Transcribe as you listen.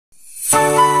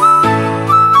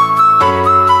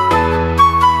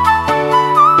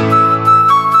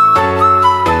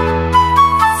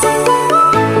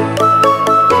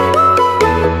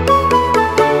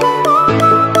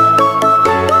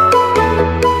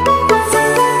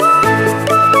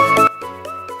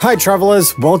Hi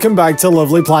travelers, welcome back to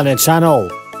Lovely Planet Channel.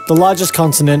 The largest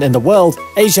continent in the world,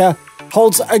 Asia,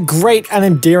 holds a great and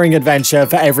endearing adventure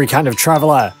for every kind of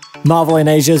traveler. Marvel in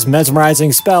Asia's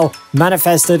mesmerizing spell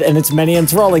manifested in its many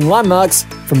enthralling landmarks,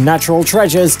 from natural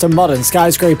treasures to modern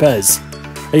skyscrapers.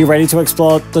 Are you ready to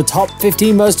explore the top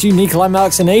 15 most unique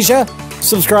landmarks in Asia?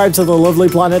 Subscribe to the Lovely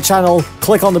Planet channel,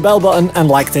 click on the bell button and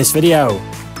like this video.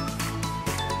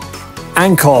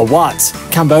 Angkor Wat,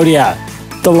 Cambodia.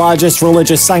 The largest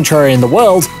religious sanctuary in the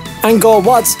world, Angkor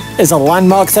Wat is a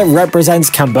landmark that represents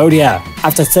Cambodia.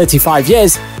 After 35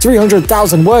 years,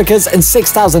 300,000 workers and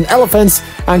 6,000 elephants,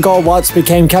 Angkor Wat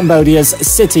became Cambodia's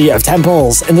city of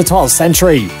temples in the 12th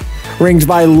century. Ringed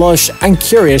by lush and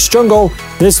curious jungle,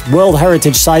 this World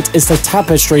Heritage Site is the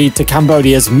tapestry to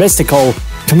Cambodia's mystical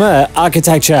Khmer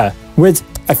architecture, with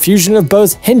a fusion of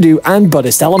both Hindu and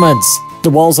Buddhist elements. The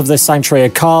walls of this sanctuary are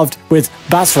carved with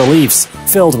bas-reliefs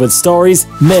filled with stories,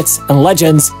 myths, and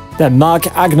legends that mark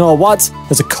Angkor Wat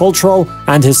as a cultural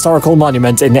and historical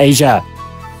monument in Asia.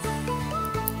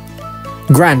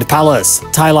 Grand Palace,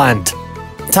 Thailand.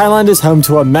 Thailand is home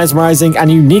to a mesmerizing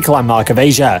and unique landmark of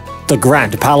Asia, the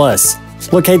Grand Palace.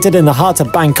 Located in the heart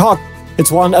of Bangkok,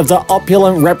 it's one of the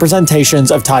opulent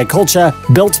representations of Thai culture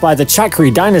built by the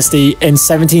Chakri dynasty in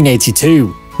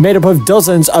 1782. Made up of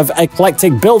dozens of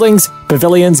eclectic buildings,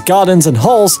 pavilions, gardens, and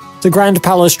halls, the Grand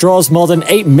Palace draws more than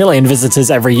 8 million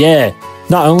visitors every year.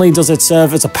 Not only does it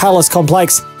serve as a palace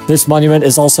complex, this monument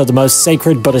is also the most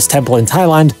sacred Buddhist temple in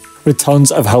Thailand, with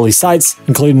tons of holy sites,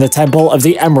 including the Temple of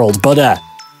the Emerald Buddha.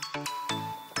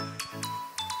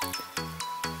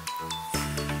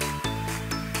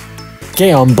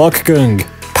 Gyeongbokgung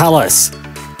Palace,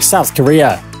 South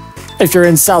Korea. If you're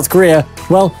in South Korea,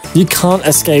 well, you can't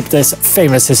escape this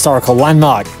famous historical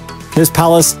landmark. This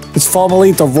palace is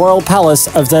formerly the royal palace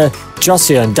of the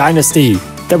Joseon dynasty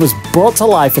that was brought to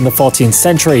life in the 14th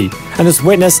century and has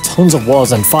witnessed tons of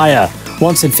wars and fire,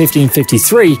 once in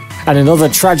 1553 and another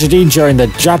tragedy during the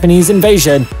Japanese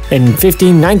invasion in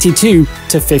 1592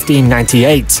 to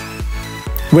 1598.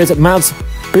 With Mount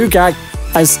Bugak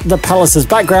as the palace's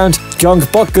background,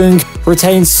 Gyeongbokgung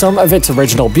retains some of its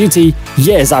original beauty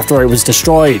years after it was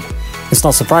destroyed. It's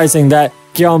not surprising that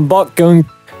Gyeongbokgung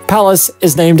Palace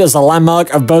is named as a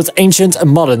landmark of both ancient and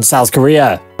modern South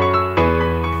Korea.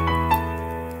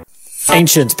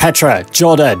 Ancient Petra,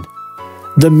 Jordan.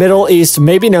 The Middle East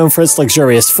may be known for its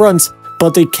luxurious front,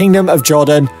 but the Kingdom of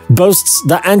Jordan boasts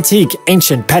the antique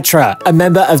Ancient Petra, a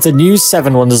member of the new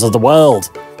Seven Wonders of the World.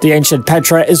 The Ancient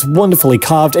Petra is wonderfully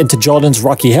carved into Jordan's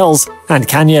rocky hills and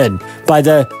canyon by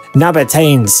the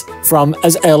Nabateans from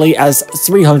as early as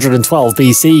 312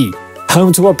 BC.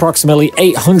 Home to approximately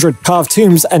 800 carved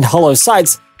tombs and hollow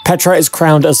sites, Petra is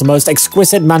crowned as the most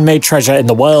exquisite man-made treasure in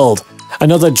the world.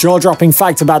 Another jaw-dropping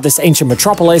fact about this ancient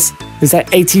metropolis is that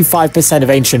 85% of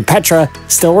ancient Petra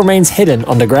still remains hidden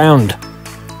underground.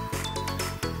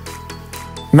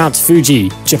 Mount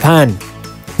Fuji, Japan.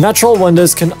 Natural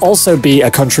wonders can also be a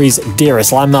country's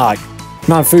dearest landmark.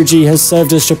 Mount Fuji has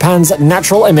served as Japan's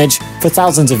natural image for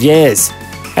thousands of years.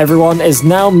 Everyone is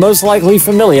now most likely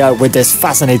familiar with this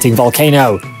fascinating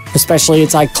volcano, especially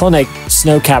its iconic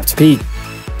snow-capped peak.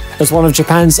 As one of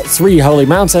Japan's 3 holy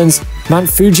mountains, Mount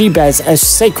Fuji bears a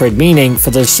sacred meaning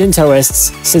for the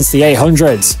Shintoists since the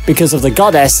 800s because of the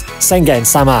goddess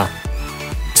Sengen-sama.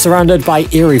 Surrounded by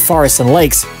eerie forests and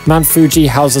lakes, Mount Fuji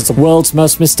houses the world's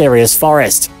most mysterious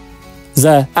forest,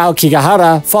 the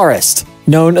Aokigahara Forest,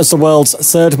 known as the world's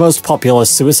 3rd most populous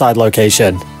suicide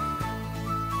location.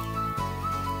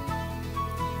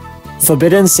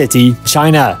 Forbidden City,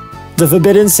 China. The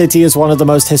Forbidden City is one of the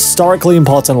most historically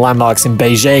important landmarks in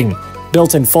Beijing.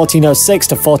 Built in 1406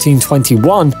 to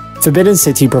 1421, Forbidden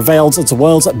City prevails as the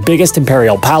world's biggest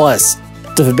imperial palace.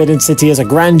 The Forbidden City is a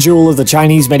grand jewel of the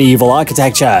Chinese medieval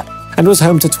architecture, and was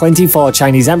home to 24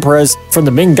 Chinese emperors from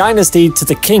the Ming Dynasty to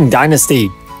the Qing Dynasty.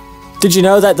 Did you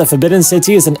know that the Forbidden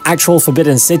City is an actual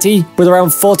forbidden city, with around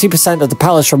 40% of the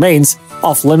palace remains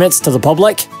off limits to the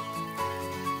public?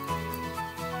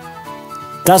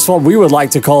 That's what we would like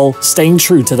to call staying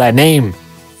true to their name.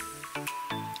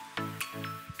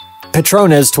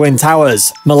 Petronas Twin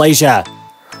Towers, Malaysia.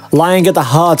 Lying at the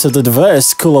heart of the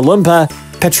diverse Kuala Lumpur,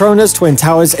 Petronas Twin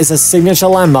Towers is a signature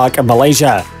landmark of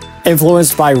Malaysia.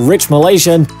 Influenced by rich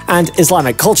Malaysian and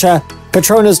Islamic culture,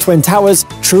 Petronas Twin Towers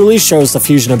truly shows the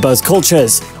fusion of both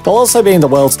cultures, while also being the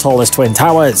world's tallest twin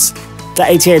towers. The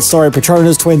 88-story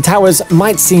Petronas Twin Towers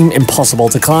might seem impossible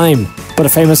to climb, but a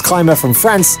famous climber from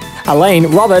France, Alain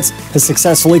Robert, has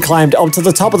successfully climbed up to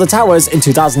the top of the towers in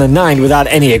 2009 without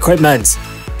any equipment.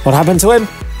 What happened to him?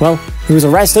 Well, he was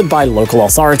arrested by local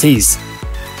authorities.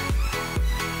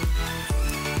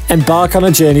 Embark on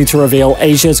a journey to reveal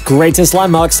Asia's greatest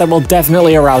landmarks that will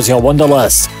definitely arouse your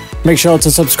wanderlust. Make sure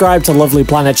to subscribe to Lovely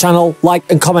Planet channel, like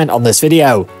and comment on this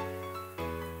video.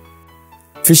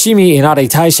 Fushimi Inari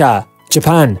Taisha,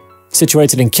 Japan.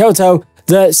 Situated in Kyoto,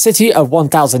 the city of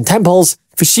 1,000 temples,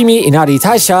 Fushimi Inari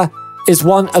Taisha is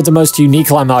one of the most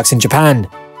unique landmarks in Japan.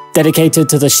 Dedicated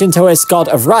to the Shintoist god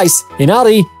of rice,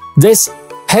 Inari, this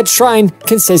head shrine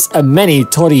consists of many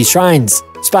torii shrines,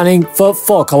 spanning for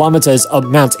 4 kilometers up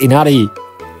Mount Inari.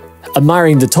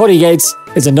 Admiring the torii gates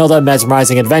is another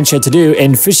mesmerizing adventure to do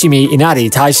in Fushimi Inari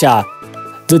Taisha.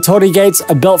 The torii gates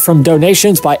are built from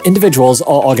donations by individuals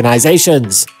or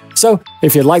organizations. So,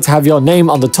 if you'd like to have your name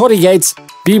on the torii gates,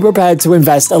 be prepared to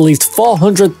invest at least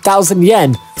 400,000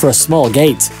 yen for a small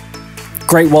gate.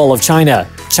 Great Wall of China,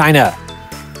 China.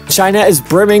 China is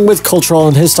brimming with cultural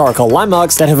and historical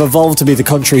landmarks that have evolved to be the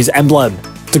country's emblem.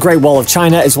 The Great Wall of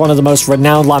China is one of the most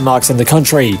renowned landmarks in the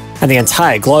country and the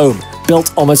entire globe,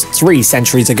 built almost 3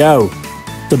 centuries ago.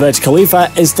 The Burj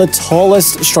Khalifa is the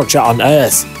tallest structure on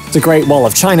Earth. The Great Wall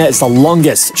of China is the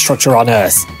longest structure on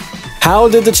Earth. How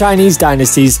did the Chinese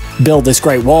dynasties build this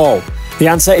Great Wall? The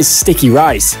answer is sticky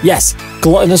rice. Yes,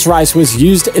 glutinous rice was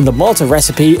used in the mortar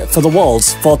recipe for the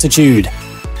wall's fortitude.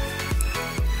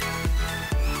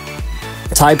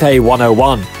 Taipei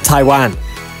 101, Taiwan.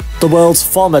 The world's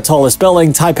former tallest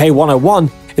building, Taipei 101,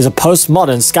 is a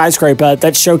postmodern skyscraper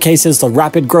that showcases the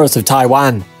rapid growth of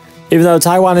Taiwan. Even though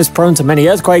Taiwan is prone to many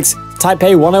earthquakes,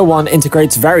 Taipei 101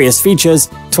 integrates various features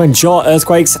to endure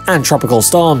earthquakes and tropical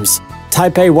storms.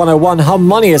 Taipei 101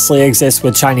 harmoniously exists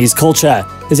with Chinese culture,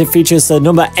 as it features the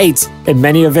number 8 in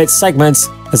many of its segments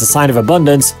as a sign of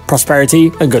abundance, prosperity,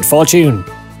 and good fortune.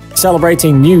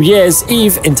 Celebrating New Year's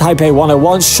Eve in Taipei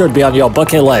 101 should be on your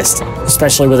bucket list,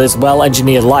 especially with its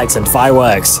well-engineered lights and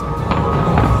fireworks.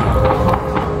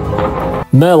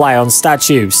 Merlion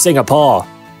Statue, Singapore.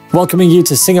 Welcoming you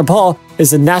to Singapore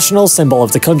is the national symbol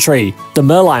of the country, the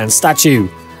Merlion statue,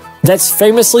 that's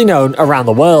famously known around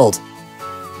the world.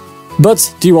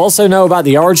 But do you also know about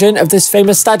the origin of this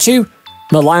famous statue?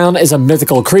 Merlion is a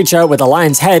mythical creature with a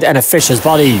lion's head and a fish's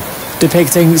body,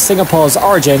 depicting Singapore's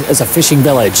origin as a fishing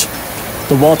village.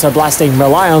 The water-blasting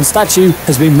Merlion statue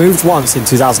has been moved once in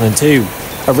 2002.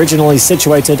 Originally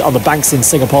situated on the Banks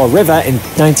Singapore River in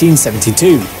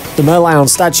 1972, the Merlion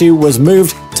statue was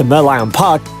moved to Merlion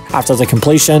Park after the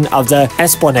completion of the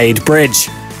Esplanade Bridge.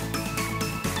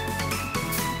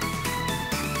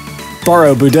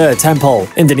 Borobudur Temple,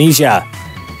 Indonesia.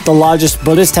 The largest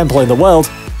Buddhist temple in the world,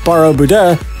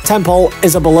 Borobudur Temple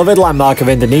is a beloved landmark of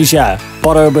Indonesia.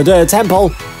 Borobudur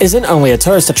Temple isn't only a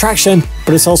tourist attraction,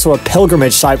 but it's also a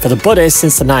pilgrimage site for the Buddhists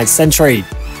since the 9th century.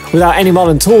 Without any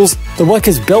modern tools, the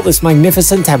workers built this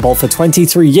magnificent temple for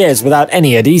 23 years without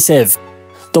any adhesive.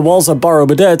 The walls of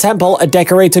Borobudur Temple are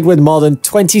decorated with more than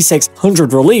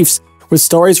 2,600 reliefs with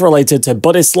stories related to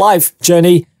Buddhist life,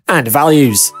 journey, and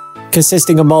values.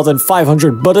 Consisting of more than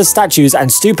 500 Buddha statues and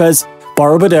stupas,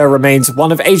 Borobudur remains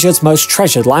one of Asia's most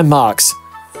treasured landmarks.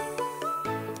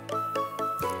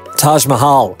 Taj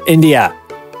Mahal, India.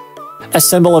 A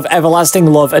symbol of everlasting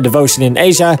love and devotion in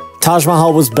Asia, Taj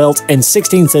Mahal was built in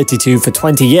 1632 for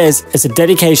 20 years as a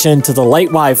dedication to the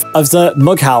late wife of the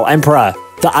Mughal Emperor.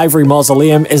 The Ivory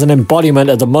Mausoleum is an embodiment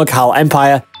of the Mughal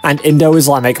Empire and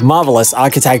Indo-Islamic marvelous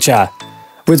architecture.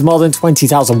 With more than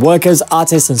 20,000 workers,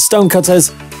 artists and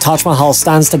stonecutters, Taj Mahal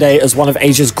stands today as one of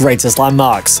Asia's greatest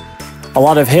landmarks. A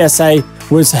lot of hearsay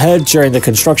was heard during the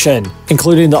construction,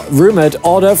 including the rumored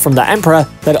order from the emperor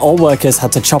that all workers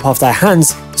had to chop off their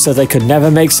hands so they could never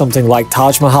make something like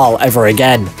Taj Mahal ever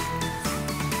again.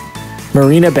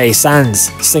 Marina Bay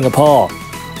Sands, Singapore.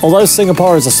 Although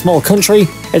Singapore is a small country,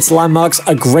 its landmarks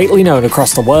are greatly known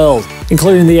across the world,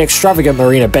 including the extravagant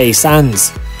Marina Bay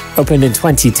Sands. Opened in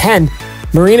 2010,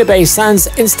 Marina Bay Sands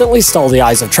instantly stole the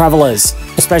eyes of travelers,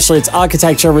 especially its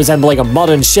architecture resembling a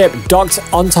modern ship docked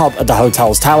on top of the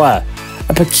hotel's tower,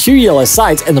 a peculiar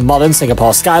sight in the modern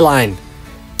Singapore skyline.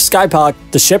 Sky Park,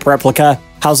 the ship replica,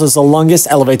 houses the longest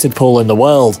elevated pool in the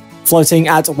world, floating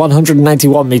at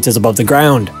 191 meters above the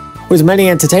ground. With many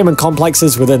entertainment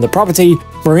complexes within the property,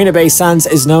 Marina Bay Sands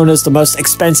is known as the most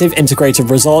expensive integrated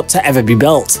resort to ever be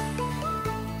built.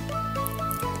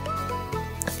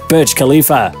 Burj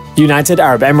Khalifa, United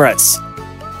Arab Emirates.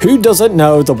 Who doesn't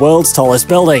know the world's tallest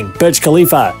building, Burj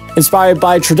Khalifa, inspired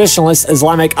by traditionalist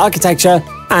Islamic architecture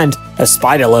and a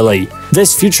spider lily?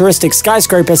 This futuristic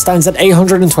skyscraper stands at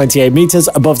 828 meters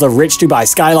above the rich Dubai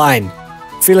skyline.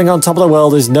 Feeling on top of the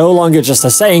world is no longer just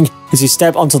a saying as you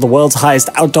step onto the world's highest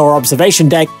outdoor observation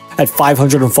deck at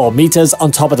 504 meters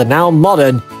on top of the now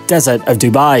modern desert of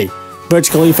Dubai. Burj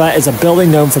Khalifa is a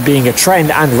building known for being a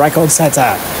trend and record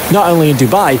setter, not only in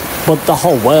Dubai, but the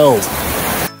whole world.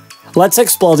 Let's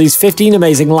explore these 15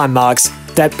 amazing landmarks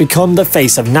that become the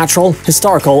face of natural,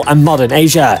 historical, and modern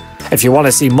Asia. If you want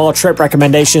to see more trip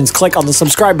recommendations, click on the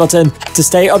subscribe button to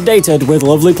stay updated with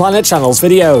Lovely Planet Channel's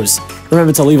videos.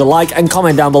 Remember to leave a like and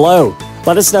comment down below.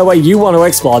 Let us know where you want to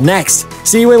explore next.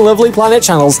 See you in Lovely Planet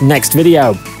Channel's next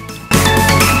video.